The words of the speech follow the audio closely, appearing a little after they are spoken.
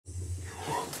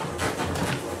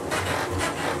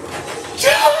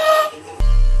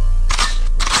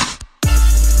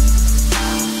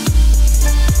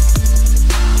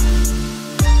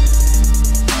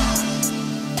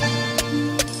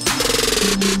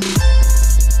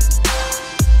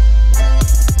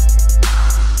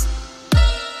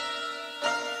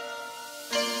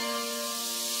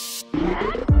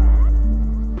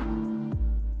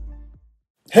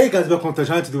Hey guys, welcome to the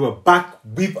channel. Today we're back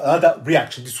with another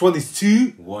reaction. This one is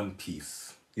to One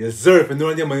Piece. Yes sir, if you know,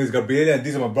 my name is Gabriele and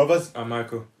these are my brothers. I'm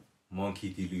Michael. Monkey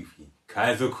D. Luffy.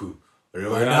 Kaizoku.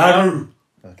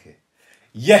 Okay.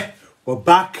 Yeah, we're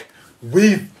back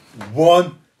with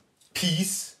One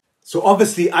Piece. So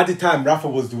obviously at the time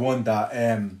Raphael was the one that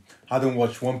hadn't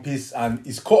watched One Piece and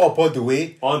he's caught up all the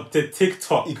way. On the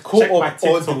TikTok. He caught up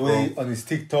all the way on his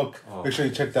TikTok. Oh. Make sure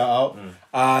you check that out.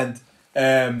 And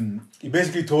he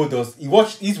basically told us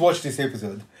he's watched this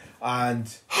episode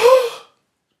and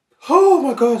oh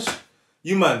my gosh,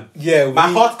 you man, my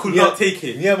heart could not take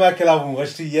it. Me and Michael haven't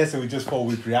watched it yet, so we just thought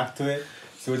we'd react to it.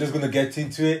 So we're just gonna get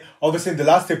into it. Obviously, in the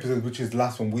last episode, which is the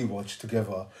last one we watched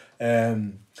together,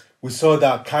 we saw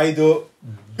that Kaido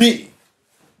beat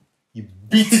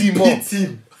him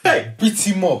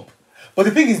up. But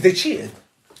the thing is, they cheated.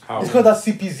 How? It's because that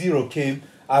CP0 came.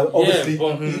 Obviously, he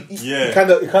kind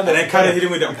of hit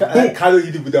him with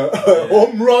a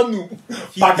home run.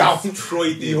 He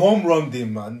destroyed him. He home runned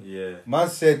him, man. Yeah. Man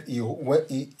said he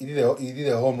did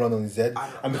a home run on his head,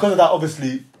 and because of that,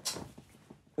 obviously,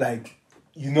 like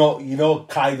you know,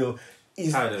 Kaido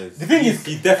is the thing is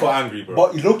he's definitely angry, bro.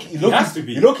 But he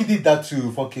did that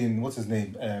to fucking what's his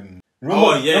name?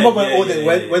 Remember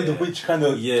when the witch kind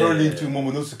of turned into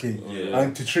Momonosuke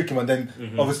and to trick him, and then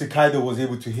obviously Kaido was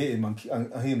able to hit him and hit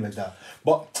him like that.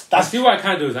 But I see why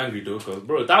Kaido was angry though, because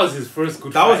bro, that was his first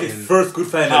good.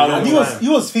 fight. And he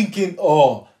was thinking,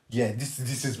 oh yeah, this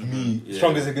is me,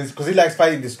 strongest against, because he likes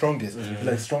fighting the strongest, he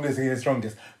likes strongest against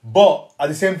strongest. But at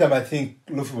the same time, I think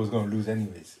Luffy was gonna lose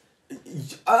anyways.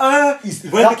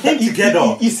 When they came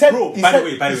together, he said, by the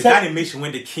way, the animation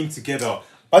when they came together.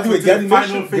 By the way, the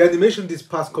animation this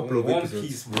past couple of episodes, One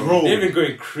Piece, bro, they've been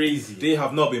going crazy. They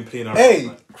have not been playing around. Hey,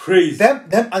 crazy. Them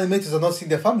animators are not seeing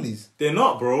their families. They're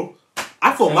not, bro.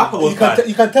 I thought Mappa was bad.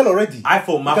 You can tell already. I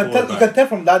thought Mappa was bad. You can tell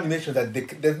from the animation that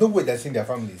there's no way they're seeing their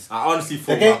families. I honestly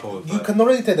thought Mappa was bad. You can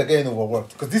already tell they're getting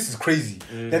overworked because this is crazy.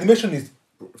 The animation is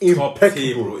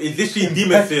impeccable, bro. It's literally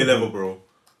Demon Slayer level, bro.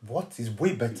 What? It's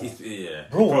way better.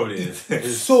 Bro,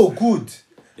 it's so good.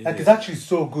 Like it's actually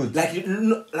so good.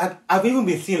 Like I've even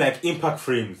been seeing like impact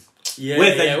frames. When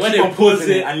they pose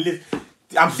it and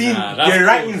I'm seeing they're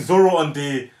writing Zoro on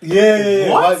the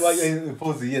Why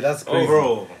pose it? Yeah, that's crazy.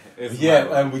 Oh,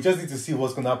 bro. And we just need to see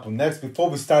what's gonna happen next.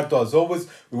 Before we start, though, as always,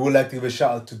 we would like to give a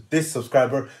shout out to this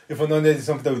subscriber. If you're not there, it's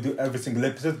something that we do every single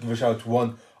episode. Give a shout out to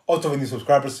one out of any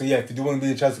subscribers. So yeah, if you do want to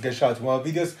be the chance to get a shout out to one of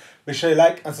our videos, make sure you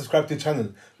like and subscribe to the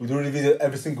channel. We do video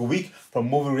every single week, from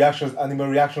movie reactions, anime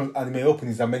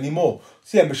openings, and many more.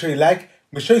 So yeah, make sure you like,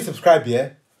 make sure you subscribe,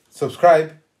 make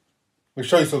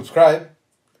sure you subscribe.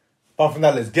 Apart from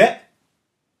that, let's get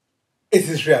it's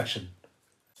his reaction.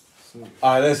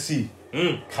 Alright, let's see.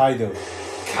 Kaido.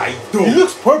 He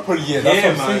looks purple, that's what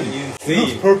I'm saying. He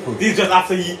looks purple. This is just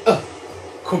after he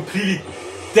completely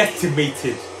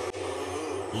decimated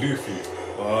Luffy.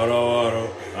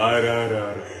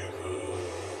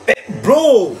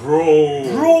 Bro,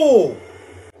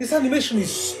 this animation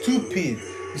is stupid.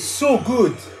 It's so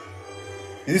good.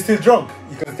 Is he still drunk?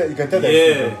 You can tell that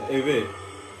he's still drunk. A bit.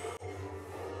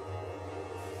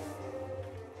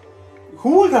 Who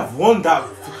would have won that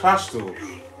clash though?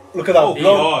 Look at that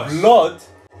blood.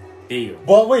 Damn.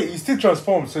 But wait, he's still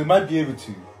transformed, so he might be able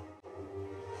to.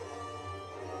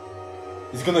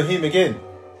 He's gonna hit him again.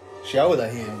 I would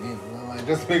have hit him again.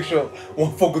 Just make sure,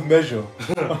 one for good measure.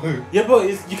 Yeah, but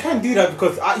you can't do that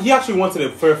because he actually wanted a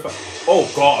perfect. Oh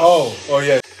gosh. Oh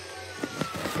yeah.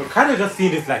 But kind of just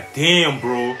seeing this like, damn,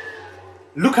 bro.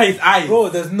 Look at his eyes. Bro,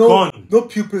 there's no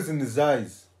pupils in his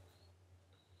eyes.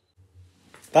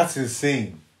 That's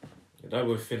insane. That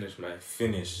boy finished, man.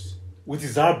 Finished. With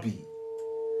his RB.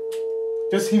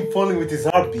 Just him falling with his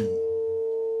RB.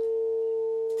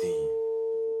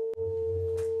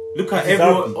 Look at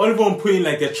everyone putting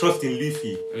like their trust in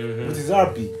Luffy. With his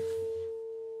RB.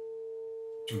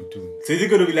 So is it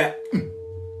gonna be like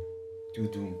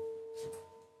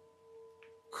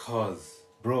Cause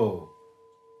bro,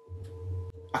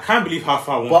 I can't believe how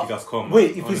far One Piece has come.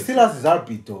 Wait, if he still has his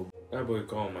RB though, that boy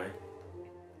gone, man.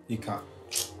 He can't.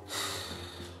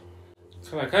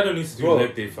 So like I don't need to do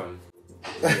leg day, fam.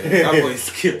 That boy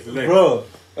skipped leg. Bro,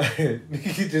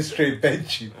 he just straight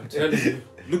bench you. I'm telling you.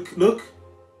 Look.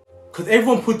 Because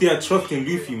everyone put their trust in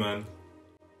Luffy, man.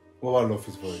 What about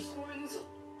Luffy's voice?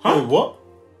 Huh? Wait, what?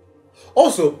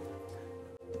 Also,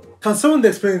 can someone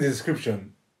explain the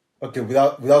description? Okay,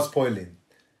 without spoiling.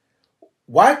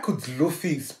 Why could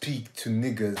Luffy speak to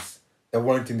niggas that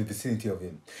weren't in the vicinity of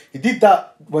him? He did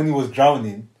that when he was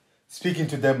drowning, speaking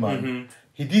to them, man.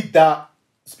 He did that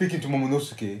speaking to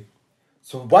Momonosuke.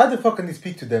 So why the fuck can he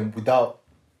speak to them without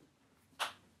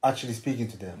actually speaking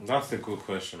to them? That's a good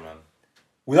question, man.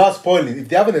 Without spoiling, if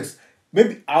they haven't,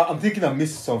 maybe I'm thinking I'm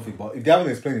missing something, but if they haven't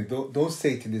explained it, don't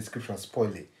say it in the description.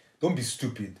 Spoil it. Don't be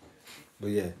stupid. But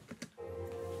yeah.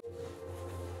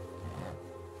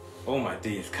 Oh my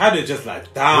days, Kaido just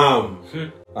like damn.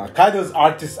 Kaido's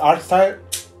art style,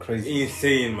 crazy,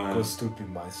 insane, man. Go stupid,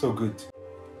 man. So good,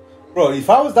 bro. If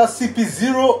I was that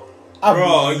CP0,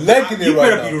 I'm legging it right now. You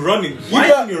better be running. Why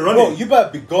are you running? Bro, you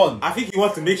better be gone. I think he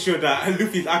wants to make sure that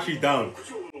Luffy's actually down.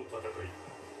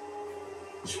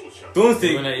 Don't say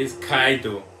the winner is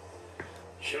Kaido.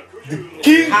 The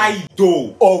king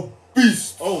Kaido of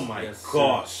beast. Oh my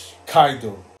gosh,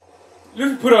 Kaido.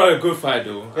 Luffy put out a good fight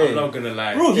though. Hey. I'm not gonna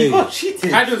lie. bro. He got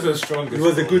cheated. Kaido's the strongest. It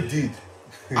was a good deed.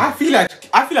 I feel like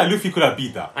Luffy could have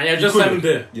beat that. And you're just standing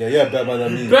there. Yeah, better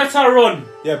than me. Better run.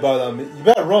 Yeah, better than me. You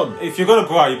better run. If you're gonna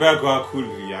go out, you better go out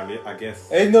coolly. I guess.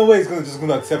 Ain't no way he's just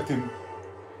gonna accept him.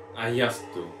 And he has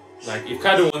to. Like if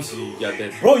Kaido wants you, you're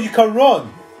dead. Bro, you can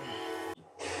run.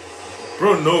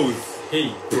 Bro knows.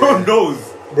 Hey, Bro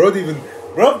knows.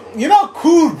 Bro, you're not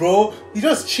cool, bro. You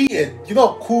just cheated. You're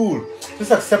not cool.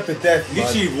 Just accept the death, man.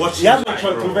 Literally watching. You had no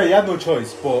choice. You had no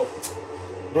choice, but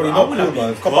bro, you're not cool,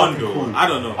 man. Come on, cool. I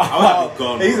don't know. I would have been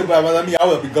gone. He's a bad man than me. I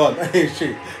would have been gone. Hey,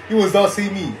 shit. He was not see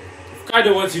me. if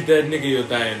Kaido wants you dead, nigga, you're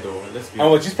dying though. Let's be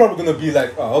honest. She's probably gonna be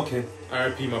like, oh, okay.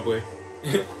 R.I.P. my boy.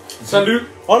 Salute.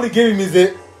 All he gave him is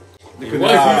it. What is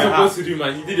he supposed to do,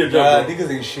 man? He did a job. Niggas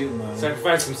ain't shit, man.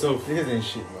 Sacrifice himself. Niggas ain't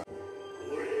shit, man.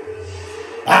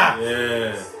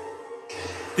 Yeah.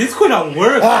 This could have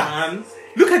worked, man.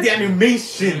 Look at the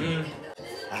animation.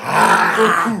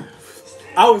 I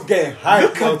was getting hyped.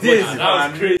 Look at this, man.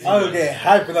 That was crazy. I was getting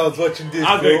hyped when I was watching this.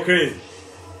 I was going crazy.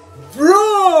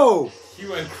 Bro! He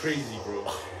went crazy, bro.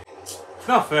 It's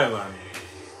not fair, man.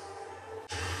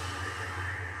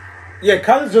 Yeah,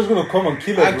 Kaido's just gonna come and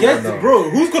kill us. I guess, bro.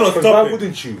 Who's gonna stop why him?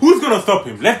 wouldn't you? Who's gonna stop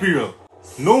him? Let's be real.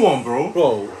 No one, bro.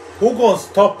 Bro, who gonna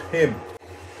stop him?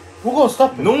 Who gonna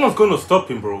stop him? No one's gonna stop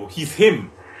him, bro. He's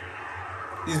him.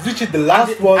 He's literally the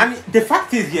last one. And the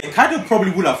fact is, yeah, Kaido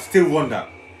probably would have still won that.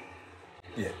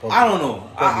 Yeah, probably. I don't know.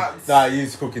 Nah,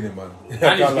 he's cooking it, man.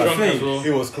 And he's drunk as well. He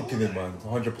was cooking it, man.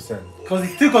 100%. Because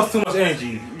he still got so much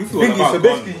energy. So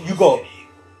basically, you got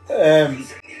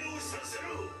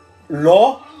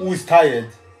Law, who is tired.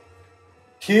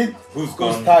 Kid, who's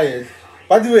tired.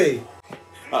 By the way,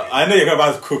 I know you're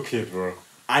about to cook Kid, bro.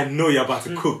 I know you're about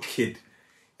to cook Kid.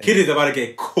 Kid is about to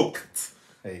get cooked.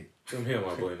 Hey, Come here,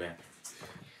 my boy, man.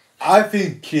 I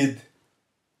think Kid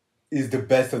is the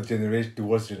best of the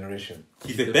worst generation.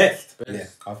 He's the best. Yeah,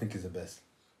 I think he's the best.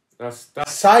 That's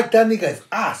Side that nigga is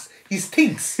ass. He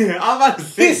stinks. I'm about to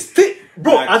say.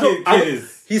 Bro, Kid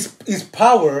is his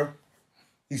power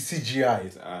is CGI.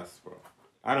 his ass, bro.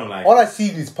 I don't like All I see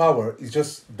in his power is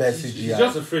just bad CGI. He's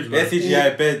just a fridge magnet.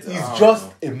 CGI bed. He's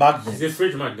just a magnet. He's a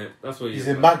fridge magnet. That's what he is.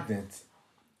 He's a magnet.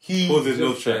 He poses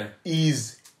no threat.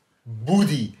 is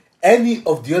booty. Any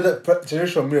of the other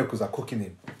Generation of Miracles are cooking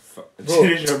him.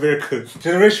 Generation of Miracles.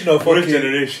 Generation of Worst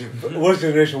generation. Worst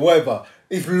generation, whatever.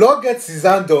 If Law gets his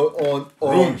hand on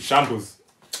Room shambles.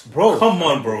 Bro, come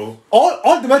on, bro.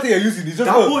 All the method you're using is just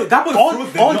that boy all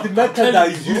the method that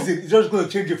he's using is just gonna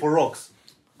change it for rocks.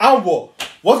 And what?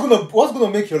 What's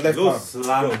gonna make your left Those hand?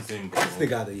 slams him, bro. Get this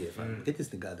nigga out of here, fam. Get this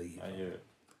nigga out of here. I hear it.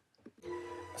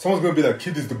 Someone's gonna be like,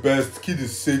 Kid is the best. Kid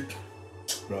is sick,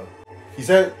 bro. He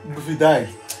said Luffy died.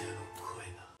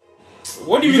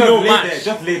 What do you know, man?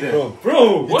 Just lay there,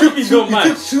 bro. What do you know, man?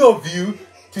 It took two of you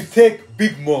to take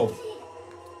Big Mom.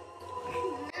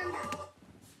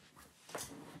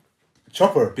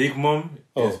 Chopper. Big Mom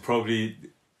is probably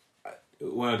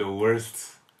one of the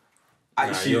worst.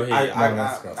 You're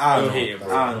hating,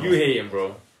 bro. You hating,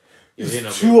 bro.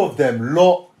 It's two of them,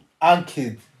 Law and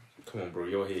Kid. Come on, bro.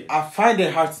 You're hating. I find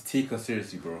it hard to take her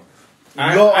seriously, bro.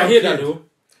 I hear that, though.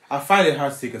 I find it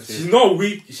hard to take her seriously. She's not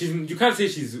weak. You can't say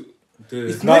she's...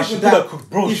 It's not she's good at cook,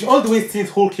 bro. She's all the way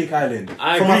since Whole Cake Island. From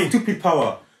her stupid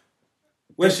power.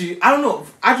 Where I don't know.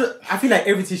 I feel like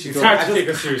everything she does, I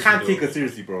can't take her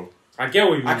seriously, bro. I get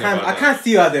what you mean. I can't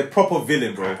see her as a proper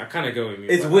villain, bro. I kind of get what you mean.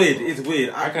 It's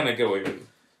weird. I kind of get what you mean.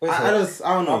 I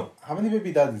don't know. How many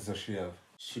baby daddies does she have?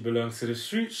 She belongs to the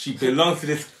streets. She belongs to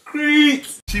the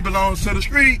streets. She belongs to the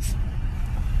streets.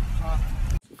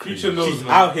 Creature knows, She's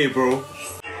man. out here, bro.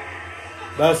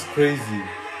 That's crazy.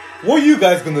 What are you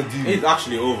guys gonna do? It's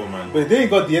actually over, man. But they ain't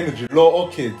got the energy. Law or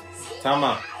Kid.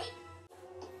 Tama.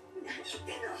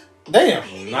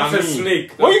 Damn. That's a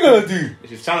snake. What are you gonna do?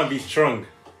 She's trying to be strong.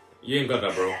 You ain't got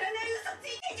that, bro.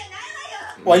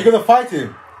 Why, you gonna fight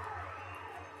him?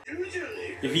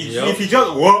 If he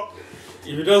just what?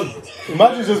 If he does,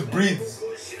 imagine just breathes.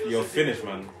 You're finished,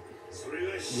 man.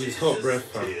 With his hot breath,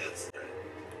 fam.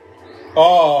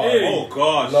 Oh, hey. Oh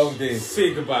gosh. Long day.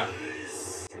 Say goodbye.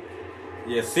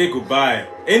 Yeah, say goodbye.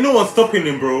 Ain't no one stopping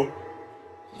him, bro.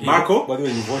 Yeah. Marco? By the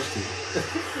way, you watched it.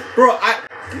 Bro,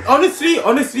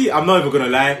 honestly, I'm not even gonna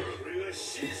lie.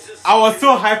 I was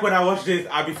so hyped when I watched this,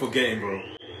 I'll be forgetting, bro.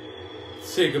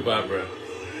 Say goodbye, bro.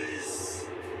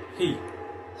 Hey.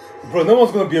 Bro, no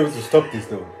one's gonna be able to stop this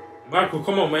though. Marco,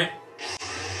 come on, man.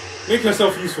 Make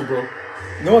yourself useful, bro.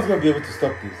 No one's gonna be able to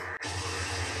stop this.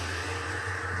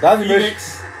 The animation.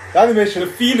 The animation. The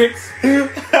Phoenix.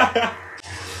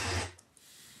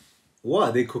 What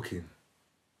are they cooking?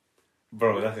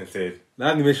 Bro, that's insane. The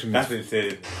animation. That's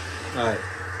insane. Alright.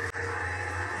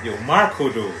 Yo, Marco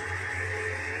though.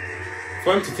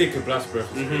 For him to take a blast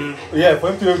breath. Yeah, for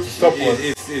him to be able to stop one.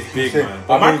 It's big, man.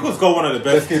 But Marco's got one of the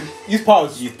best. His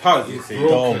powers. His powers is insane.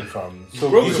 Broken, fam.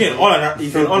 So he's an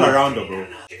all-arounder, bro.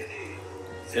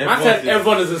 Man said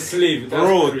everyone is a slave.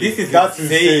 Bro, that's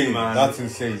insane, man. That's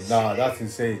insane. Nah, that's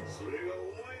insane.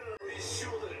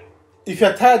 If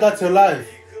you're tired, that's your life.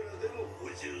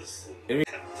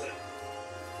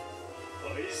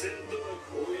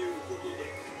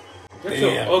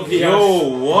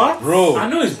 Yo, what? Bro. I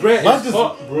know his breath is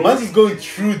hot, bro. Man's just going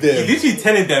through them. He's literally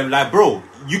telling them, like, bro,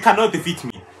 you cannot defeat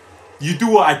me. You do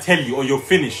what I tell you or you're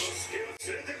finished.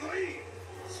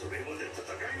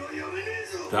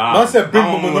 Man said bring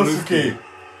Momonosuke.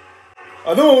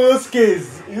 I know Momonosuke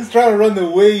is. He's trying to run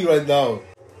away right now.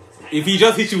 If he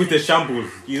just hits you with the shambles,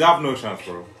 you have no chance,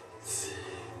 bro.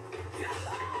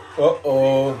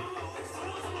 Uh-oh.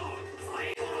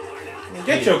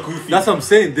 Get your goofy. That's what I'm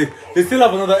saying. They still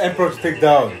have another emperor to take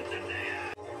down.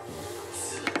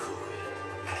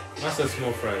 That's a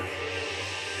small fry.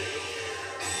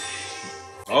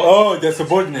 Oh, they're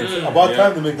subordinates. About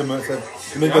time to make them themselves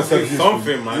useful.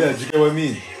 Something, man. Yeah, do you get what I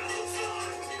mean?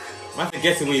 Man, they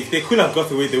get away. If they could have got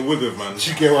away, they would have, man.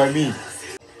 Do you get what I mean?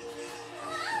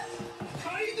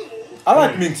 I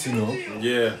like Minx, you know.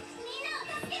 Yeah.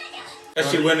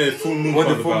 Especially when the full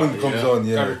moon comes on,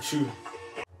 yeah. Gotta chew.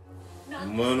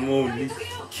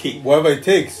 Whatever it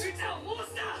takes.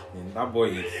 That boy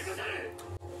is.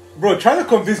 Bro, try to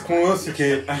convince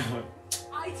Momonosuke.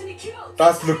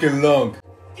 That's looking long.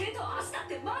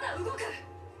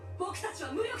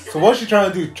 So what's she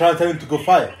trying to do? Trying to tell him to go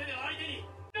fight?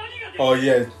 Oh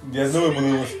yeah, there's no way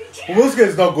Momonosuke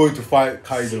is not going to fight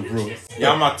Kaido, bro.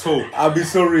 Yamato. I'll be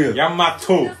so real.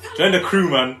 Yamato. Join the crew,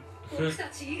 man.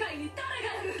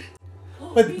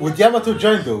 But would Yamato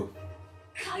join though?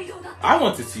 I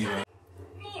want to see, man.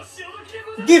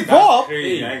 Give up?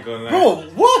 Crazy, I ain't gonna lie. Bro,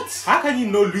 what? How can you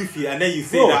know Luffy and then you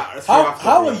say bro, that?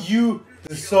 How are you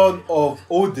the son of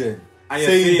Odin and you're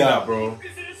saying that, bro?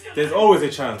 There's always a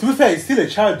chance. To be fair, he's still a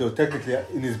child though, technically,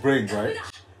 in his brain, right?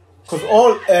 Because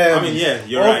all I mean, yeah,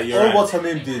 you're right. What's her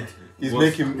name did is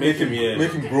make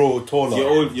him grow taller.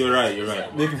 You're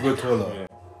right. Make him grow taller. Yeah.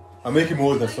 And make him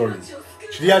older, sorry.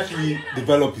 Should he actually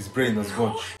develop his brain as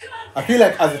much? I feel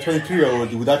like as a 23-year-old,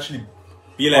 he would actually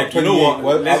be like, you know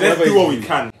what? Let's do what we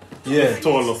can. Yeah,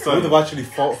 tall or something. Would have actually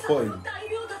fought him.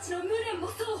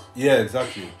 Yeah,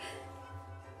 exactly.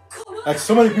 Like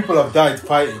so many people have died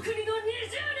fighting.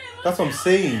 That's what I'm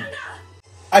saying.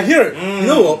 I hear it.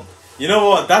 You know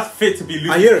what? That's fit to be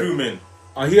Luffy's crewman.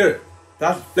 I hear it.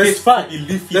 Let's fight.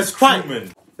 Let's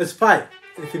fight. Let's fight.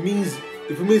 If it means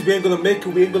we ain't gonna make it,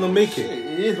 we ain't gonna make it.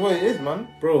 It is what it is, man.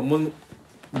 Bro,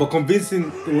 but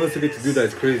convincing Momonosuke to do that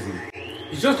is crazy.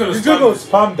 He's just gonna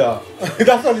spam that.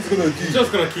 That's all he's gonna do. He's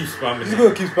just gonna keep spamming. He's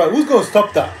gonna keep spamming. Who's gonna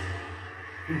stop that?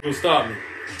 Who will stop me?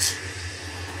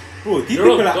 Bro, these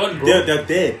people they're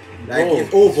dead. Like,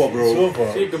 it's over, bro. It's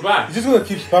over. Say goodbye. He's just gonna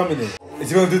keep spamming it. Is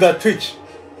he gonna do that Twitch?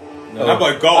 No. That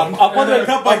boy gone. I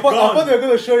thought they were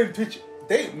gonna show him Twitch.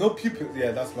 No people.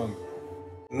 Yeah, that's long.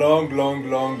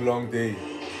 Long day.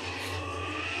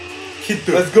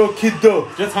 Kiddo. Let's go, Kiddo.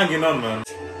 Just hanging on, man.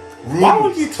 Why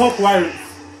would you talk while...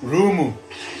 Rumu.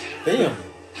 Damn.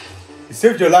 He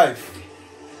saved your life.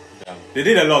 Yeah. They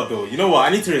did a lot, though. You know what?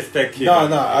 I need to respect Kid. No,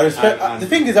 I respect... the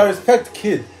thing is, I respect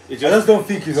Kid. I just don't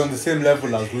think he's on the same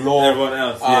level as Law. Everyone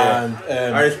else, yeah.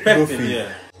 And I respect Luffy. him,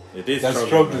 yeah. They're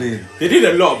struggling. They did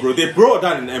a lot, bro. They brought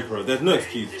down an emperor. There's no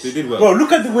excuse. They did well. Bro,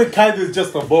 look at the way Kaido is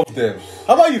just above them.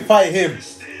 How about you fight him?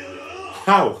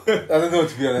 How? I don't know,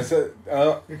 to be honest.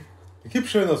 You keep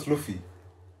showing us Luffy.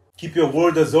 Keep your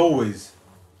word as always.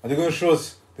 Are they going to show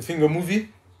us the finger movie?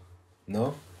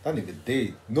 No, not even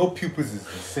they. No pupils is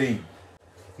insane.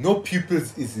 No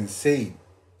pupils is insane.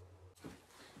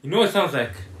 You know what it sounds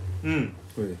like?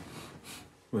 Wait.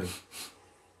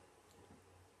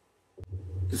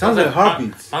 It sounds like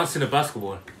heartbeats. Bouncing a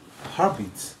basketball.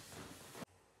 Heartbeats.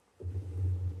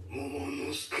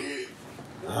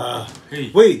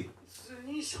 Hey. Wait.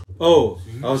 Oh,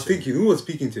 I was thinking who was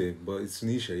speaking to him, but it's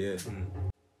Sunisha, yeah.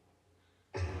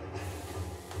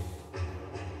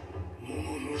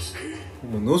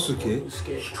 Momonosuke?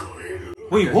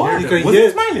 Wait, what? Was he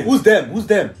smiling? Who's them? Who's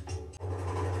them?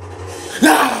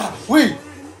 Nah! Wait!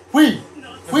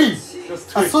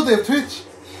 I saw the Twitch.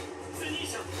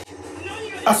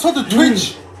 I saw the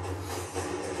Twitch.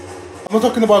 I'm not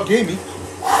talking about gaming.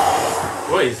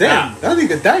 What is that? That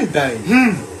nigga dying.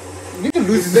 Nigga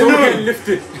losing so getting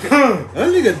lifted. That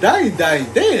nigga dying.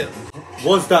 Damn.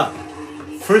 What's that?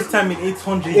 First time in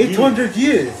 800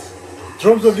 years.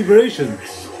 Drums of Liberation.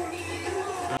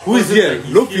 Who is here?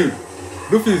 Luffy.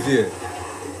 Luffy is here.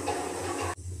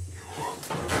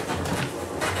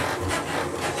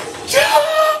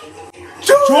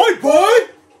 JOYBOY!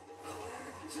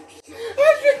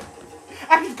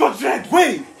 And he's got dread.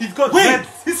 Wait, he's got dread.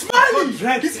 He's smiling. He's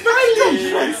smiling.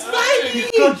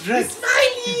 He's got dread.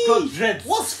 He's got dread.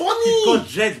 What's funny? He's got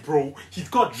dread, bro. He's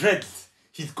got dreads.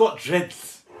 He's got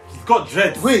dreads. He's got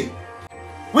dreads. Wait.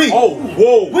 Oh,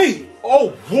 whoa. Wait. Oh,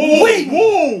 whoa. Wait.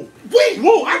 Whoa.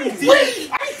 Whoa. I didn't see this.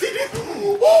 I didn't see this.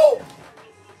 Oh.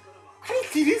 I didn't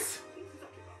see this.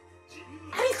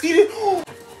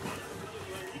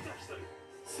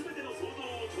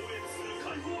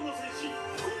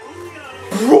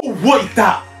 Bro, what is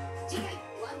that?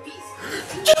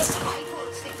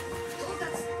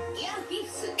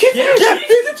 Gear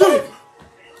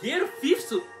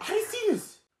 5th. I didn't see this.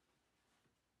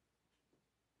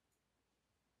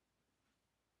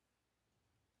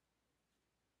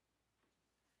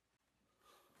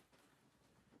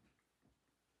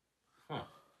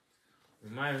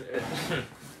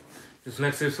 This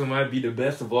next episode might be the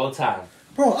best of all time.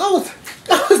 Bro, I was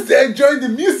there enjoying the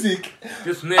music.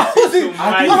 This next episode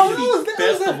might be the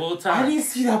best of all time. I didn't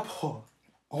see that part.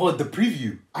 Oh, the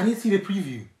preview. I didn't see the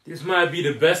preview. This might be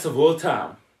the best of all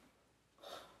time.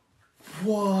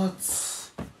 What?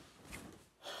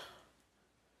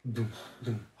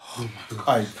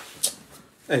 Hey.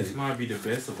 This might be the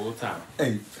best of all time.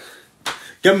 Hey.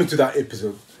 Get me to that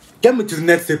episode. Get me to the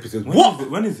next episode.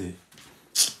 When is it?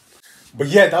 But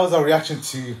yeah, that was our reaction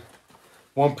to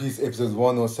One Piece episode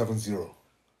 1070.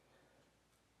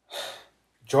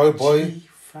 JOYBOY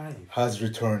has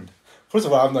returned. First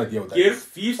of all, I have no idea what that is.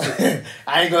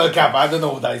 I ain't gonna cap, I don't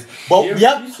know what that is. But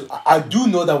I do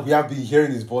know that we have been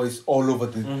hearing his voice all over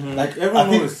the like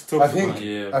everyone knows. I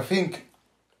think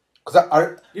because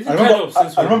I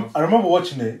remember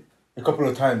watching it a couple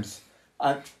of times,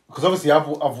 and because obviously I've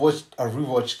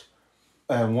rewatched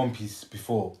One Piece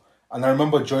before, and I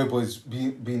remember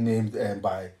JOYBOY being named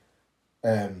by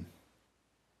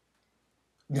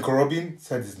Nico Robin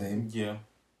said his name. Yeah.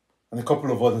 And a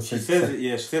couple of others. She says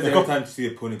it every time to see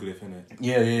a poneglyph, innit?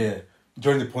 Yeah.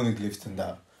 During the poneglyphs and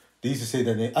that. They used to say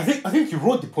their name. I think he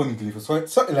wrote the poneglyph or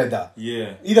something like that.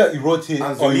 Yeah. Either he wrote it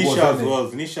and or he was on as well.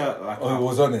 Zunisha, or he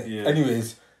was on it. Yeah.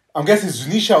 Anyways, I'm guessing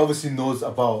Zunisha obviously knows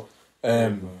about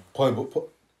JOYBOY.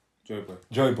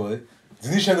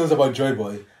 Zunisha knows about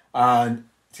JOYBOY, and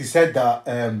she said that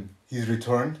he's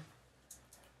returned,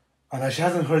 and she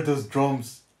hasn't heard those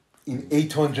drums in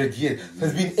 800 years. So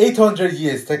it's been 800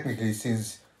 years technically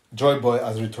since JOYBOY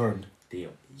has returned.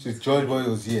 Damn. Since JOYBOY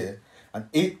was here, and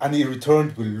he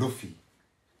returned with Luffy.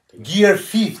 Gear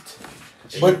 5th.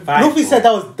 But Luffy said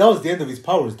that was the end of his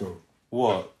powers, though.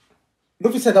 What?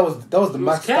 Luffy said that was the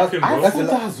max. I thought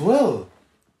that as well.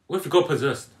 What if he got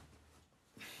possessed?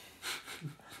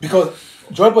 Because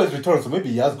JOYBOY's returned, so maybe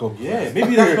he has got. Yeah,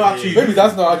 maybe that's not actually. Maybe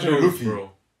that's not actually Luffy, bro.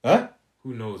 Huh?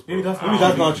 Who knows, bro? Maybe that's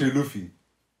not actually Luffy.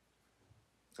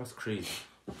 That's crazy,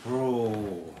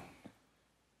 bro.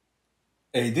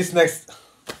 Hey, this next.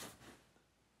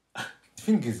 The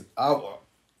thing is,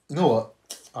 you know what?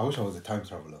 I wish I was a time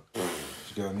traveler. You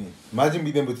get what I mean? Imagine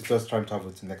being able to just time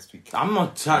travel to next week. I'm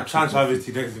not time traveling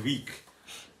to next week.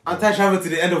 I'm time traveling to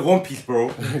the end of One Piece, bro.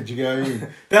 Do you get what I mean?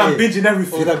 Then I'm binging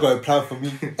everything. That got a plan for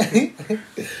me.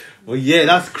 Well, yeah,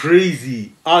 that's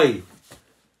crazy.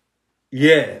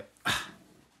 Yeah.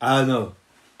 I don't know.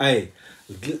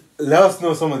 Let us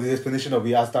know some of the explanation that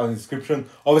we asked down in the description.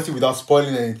 Obviously, without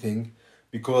spoiling anything,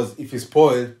 because if you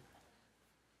spoil,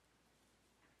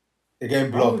 again,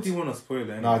 blocked. Why would you want to spoil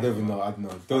that? No, I don't even know. I don't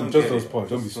know. Don't spoil.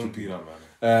 Don't be stupid. Do that,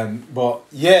 man. But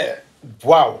yeah,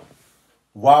 wow.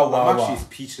 I'm actually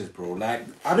speechless, bro. Like,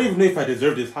 I don't even know if I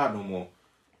deserve this hat no more.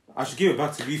 I should give it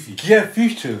back to Luffy. Yeah,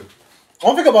 future.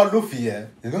 One thing about Luffy, yeah,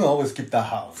 he's gonna always keep that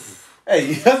hat. Hey,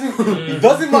 it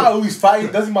doesn't matter who he's fighting.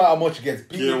 It doesn't matter how much he gets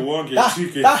beaten.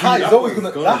 That hat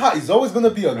is always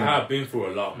gonna be on him. I have been through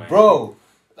a lot, man. Bro,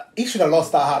 He should have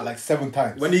lost that hat like 7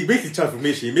 times. When he makes his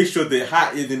transformation, he makes sure the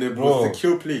hat is in a most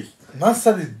secure place. Man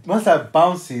started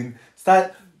bouncing,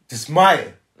 start to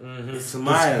smile. Mm-hmm.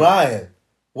 Smile.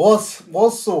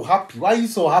 What's so happy? Why are you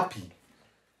so happy?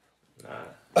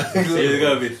 He's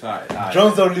gonna be fine.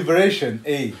 Drones of Liberation.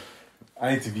 Hey,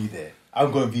 I need to be there.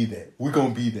 I'm gonna be there. We're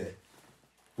gonna be there.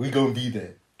 We're gonna be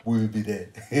there. We'll be there.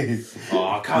 Oh,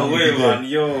 I can't wait, man.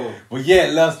 Yo. But yeah,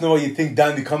 let us know what you think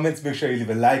down in the comments. Make sure you leave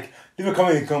a like. Leave a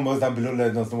comment in the comments down below.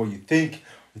 Let us know what you think.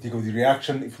 What you think of the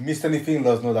reaction. If you missed anything,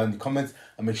 let us know down in the comments.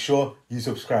 And make sure you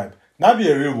subscribe. Not be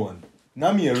a real one.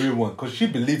 Not me a real one. Because she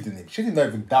believed in it. She did not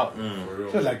even doubt it.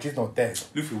 She was like, he's not dead.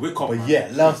 Luffy, wake up, But man. yeah,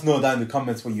 let us know down in the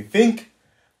comments what you think.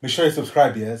 Make sure you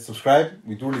subscribe, yeah? Subscribe.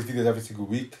 We do these videos every single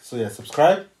week. So yeah,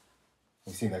 subscribe.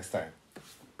 We'll see you next time.